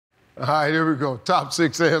All right, here we go. Top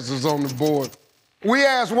 6 answers on the board. We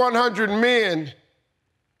asked 100 men,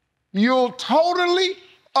 you'll totally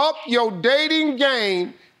up your dating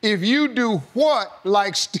game if you do what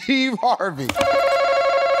like Steve Harvey?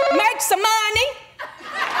 Make some money.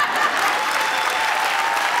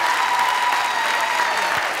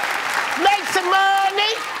 Make some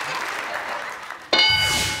money.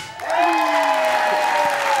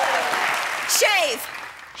 Shave.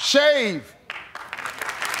 Shave.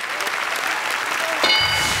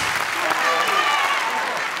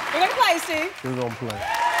 We're gonna play, Steve. We're gonna play.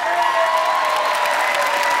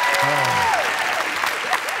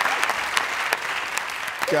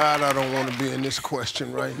 God, I don't want to be in this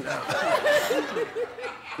question right now.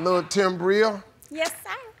 Little Tim Bria. Yes,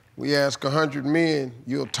 sir. We ask 100 men,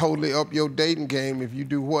 you'll totally up your dating game if you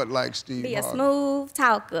do what like Steve Be a Harvey? smooth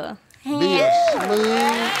talker. Be a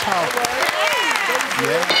smooth talker.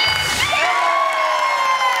 Yeah.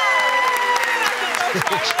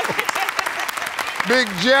 Big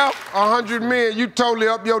Jeff, 100 men, you totally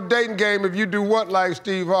up your dating game if you do what like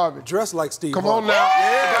Steve Harvey? Dress like Steve Come Harvey. on now.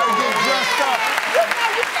 Yeah. Gotta get dressed up.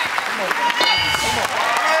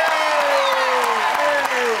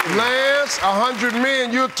 Lance, 100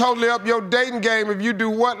 men, you'll totally up your dating game if you do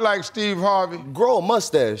what like Steve Harvey? Grow a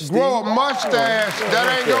mustache, Steve. Grow a mustache. That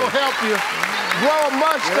ain't gonna help you. Grow a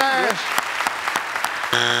mustache.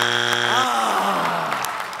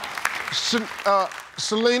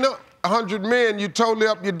 Selena, 100 men, you totally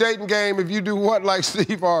up your dating game if you do what like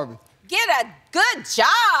Steve Harvey? Get a good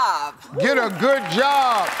job. Get a good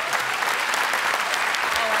job.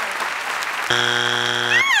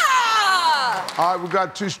 All right, we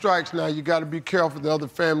got 2 strikes now. You gotta be careful, the other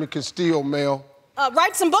family can steal, Mel.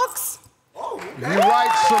 Write some books. You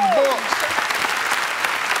write some books.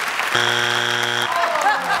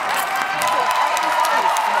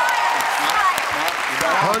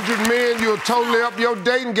 100 men, you'll totally up your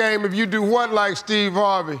dating game if you do what like Steve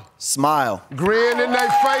Harvey? Smile. Grin in their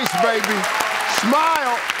face, baby.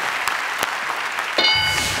 Smile.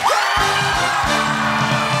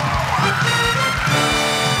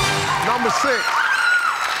 Number 6.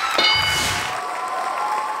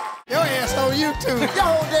 Your ass on YouTube. Your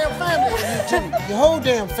whole damn family on YouTube. Your whole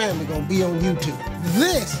damn family gonna be on YouTube.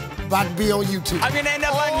 This about to be on YouTube. I'm gonna end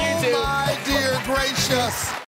up on YouTube. Oh my dear gracious.